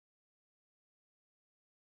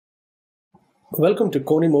Welcome to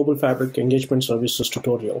Kony MobileFabric Engagement Services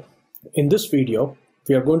tutorial. In this video,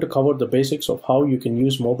 we are going to cover the basics of how you can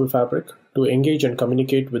use MobileFabric to engage and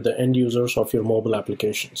communicate with the end users of your mobile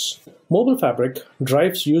applications. MobileFabric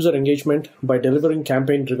drives user engagement by delivering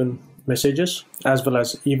campaign-driven messages as well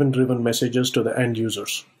as event-driven messages to the end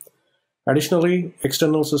users. Additionally,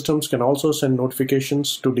 external systems can also send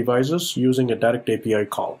notifications to devices using a direct API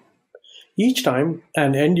call. Each time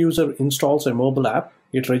an end user installs a mobile app,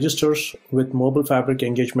 it registers with MobileFabric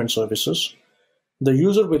engagement services. The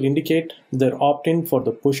user will indicate their opt-in for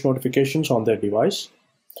the push notifications on their device.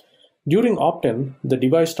 During opt-in, the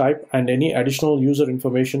device type and any additional user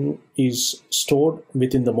information is stored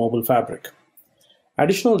within the MobileFabric.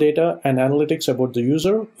 Additional data and analytics about the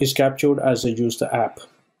user is captured as they use the app.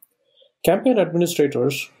 Campaign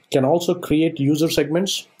administrators can also create user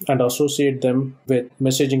segments and associate them with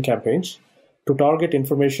messaging campaigns to target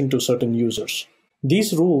information to certain users.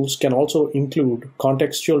 These rules can also include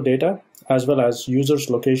contextual data as well as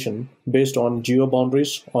users' location based on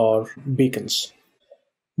geo-boundaries or beacons.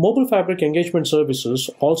 MobileFabric Engagement Services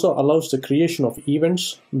also allows the creation of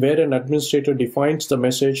events where an administrator defines the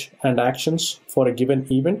message and actions for a given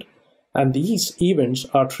event, and these events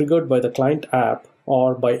are triggered by the client app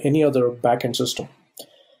or by any other backend system.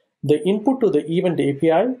 The input to the event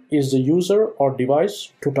API is the user or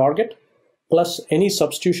device to target, plus any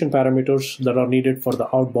substitution parameters that are needed for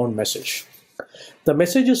the outbound message. The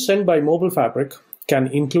messages sent by MobileFabric can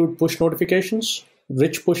include push notifications,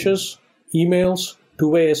 rich pushes, emails,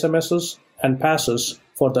 two-way SMSs, and passes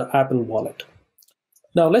for the Apple Wallet.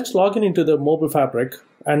 Now let's log in into the MobileFabric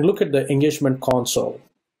and look at the engagement console.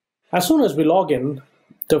 As soon as we log in,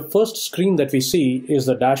 the first screen that we see is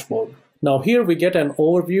the dashboard. Now here we get an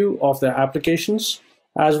overview of the applications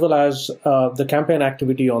as well as the campaign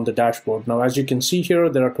activity on the dashboard. Now, as you can see here,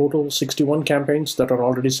 there are total 61 campaigns that are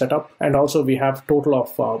already set up. And also we have total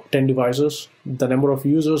of 10 devices. The number of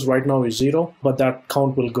users right now is 0, but that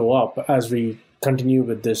count will go up as we continue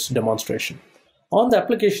with this demonstration. On the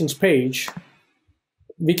applications page,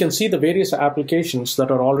 we can see the various applications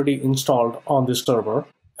that are already installed on this server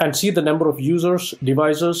and see the number of users,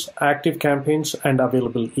 devices, active campaigns, and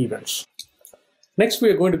available events. Next, we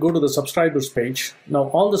are going to go to the subscribers page.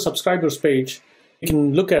 Now, on the subscribers page, you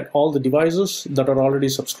can look at all the devices that are already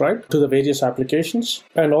subscribed to the various applications.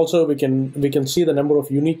 And also we can see the number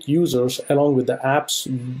of unique users along with the apps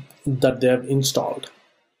that they have installed.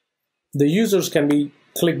 The users can be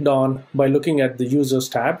clicked on by looking at the users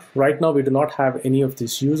tab. Right now, we do not have any of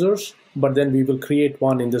these users, but then we will create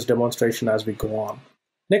one in this demonstration as we go on.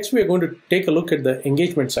 Next, we are going to take a look at the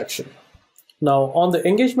engagement section. Now, on the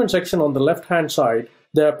engagement section on the left-hand side,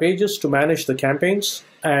 there are pages to manage the campaigns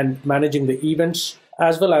and managing the events,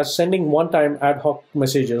 as well as sending one-time ad hoc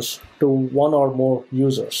messages to one or more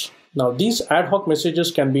users. Now, these ad hoc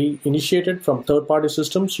messages can be initiated from third-party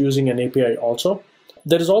systems using an API also.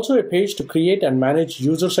 There is also a page to create and manage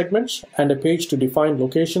user segments and a page to define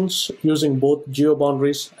locations using both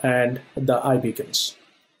geo-boundaries and the iBeacons.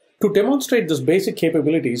 To demonstrate these basic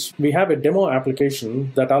capabilities, we have a demo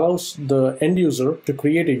application that allows the end user to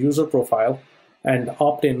create a user profile and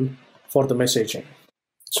opt in for the messaging.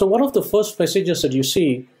 So one of the first messages that you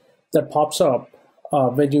see that pops up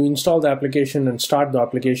when you install the application and start the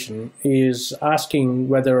application is asking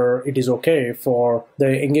whether it is okay for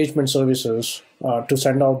the engagement services to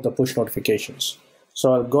send out the push notifications.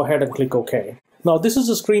 So I'll go ahead and click OK. Now this is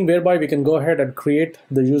a screen whereby we can go ahead and create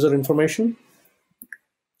the user information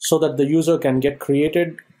so that the user can get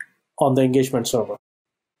created on the engagement server.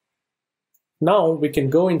 Now we can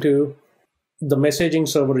go into the messaging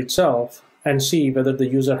server itself and see whether the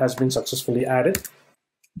user has been successfully added.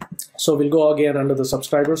 So we'll go again under the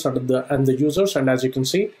subscribers and the users, and as you can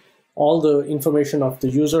see, all the information of the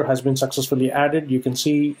user has been successfully added. You can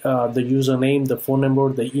see the username, the phone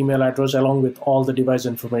number, the email address, along with all the device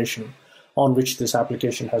information on which this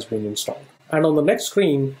application has been installed. And on the next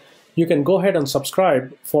screen, you can go ahead and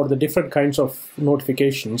subscribe for the different kinds of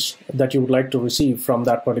notifications that you would like to receive from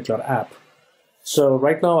that particular app. So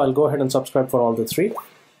right now, I'll go ahead and subscribe for all the three.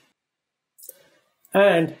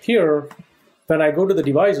 And here, when I go to the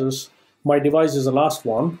devices, my device is the last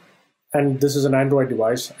one, and this is an Android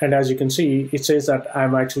device. And as you can see, it says that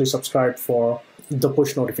I'm actually subscribed for the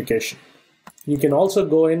push notification. You can also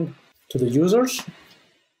go in to the users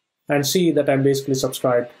and see that I'm basically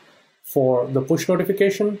subscribed for the push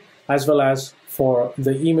notification, as well as for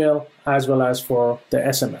the email, as well as for the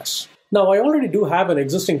SMS. Now, I already do have an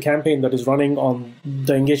existing campaign that is running on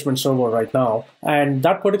the engagement server right now, and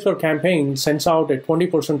that particular campaign sends out a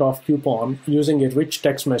 20% off coupon using a rich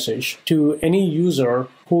text message to any user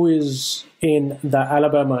who is in the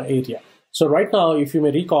Alabama area. So right now, if you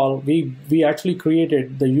may recall, we actually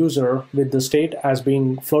created the user with the state as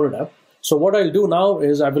being Florida. So what I'll do now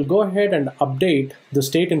is I will go ahead and update the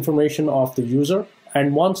state information of the user.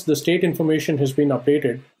 And once the state information has been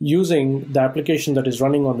updated using the application that is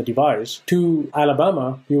running on the device to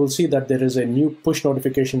Alabama, you will see that there is a new push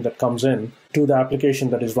notification that comes in to the application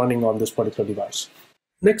that is running on this particular device.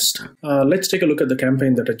 Next, let's take a look at the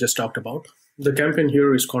campaign that I just talked about. The campaign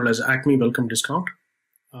here is called as Acme Welcome Discount.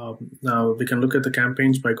 Now we can look at the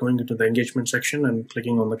campaigns by going into the engagement section and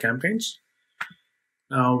clicking on the campaigns.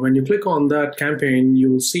 Now, when you click on that campaign,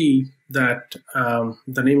 you will see that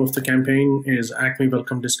the name of the campaign is Acme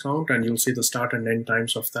Welcome Discount, and you'll see the start and end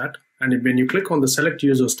times of that. And when you click on the Select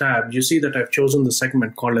Users tab, you see that I've chosen the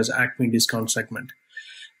segment called as Acme Discount segment.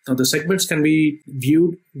 Now, the segments can be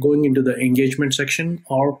viewed going into the engagement section,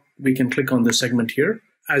 or we can click on the segment here.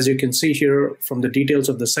 As you can see here from the details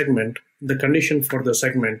of the segment, the condition for the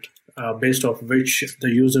segment based off which the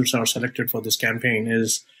users are selected for this campaign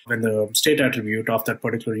is when the state attribute of that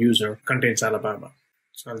particular user contains Alabama.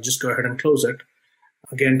 So I'll just go ahead and close it.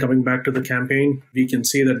 Again, coming back to the campaign, we can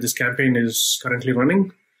see that this campaign is currently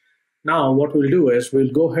running. Now, what we'll do is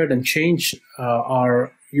we'll go ahead and change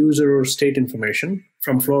our user state information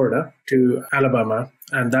from Florida to Alabama,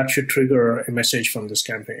 and that should trigger a message from this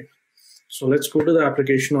campaign. So let's go to the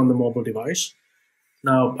application on the mobile device.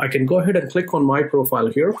 Now I can go ahead and click on my profile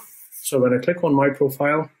here. So when I click on my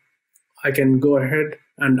profile, I can go ahead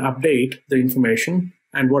and update the information.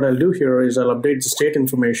 And what I'll do here is I'll update the state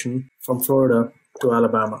information from Florida to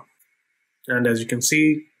Alabama. And as you can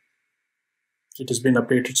see, it has been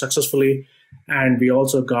updated successfully. And we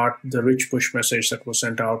also got the rich push message that was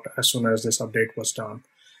sent out as soon as this update was done.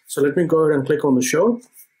 So let me go ahead and click on the show.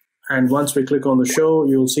 And once we click on the show,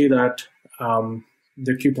 you'll see that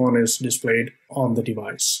the coupon is displayed on the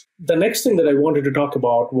device. The next thing that I wanted to talk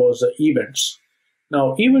about was events.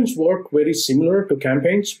 Now, events work very similar to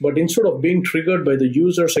campaigns, but instead of being triggered by the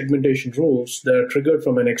user segmentation rules, they're triggered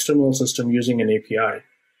from an external system using an API.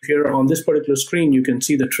 Here on this particular screen, you can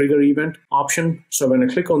see the trigger event option. So when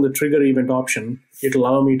I click on the trigger event option, it'll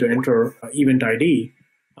allow me to enter event ID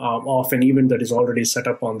of an event that is already set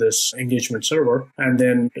up on this engagement server. And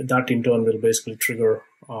then that in turn will basically trigger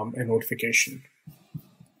a notification.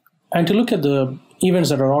 And to look at the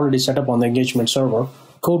events that are already set up on the engagement server,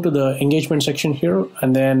 go to the engagement section here,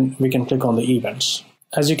 and then we can click on the events.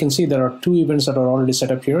 As you can see, there are two events that are already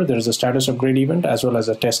set up here. There is a status upgrade event as well as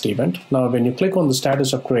a test event. Now, when you click on the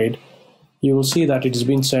status upgrade, you will see that it has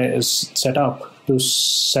been set up to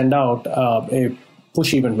send out a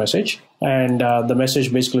push event message. And the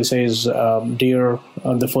message basically says, dear,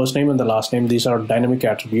 the first name and the last name. These are dynamic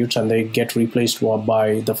attributes, and they get replaced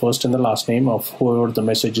by the first and the last name of whoever the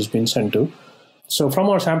message has been sent to. So from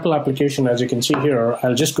our sample application, as you can see here,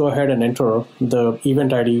 I'll just go ahead and enter the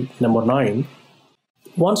event ID number 9.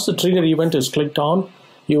 Once the trigger event is clicked on,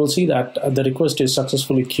 you will see that the request is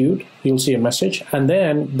successfully queued. You'll see a message, and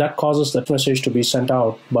then that causes that message to be sent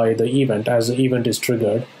out by the event as the event is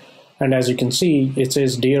triggered. And as you can see, it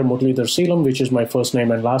says, Dear Muralidhar Seelam, which is my first name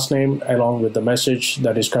and last name, along with the message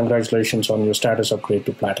that is congratulations on your status upgrade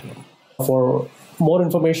to Platinum. For more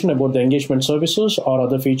information about the engagement services or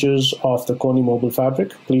other features of the Kony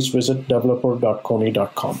MobileFabric, please visit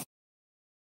developer.kony.com.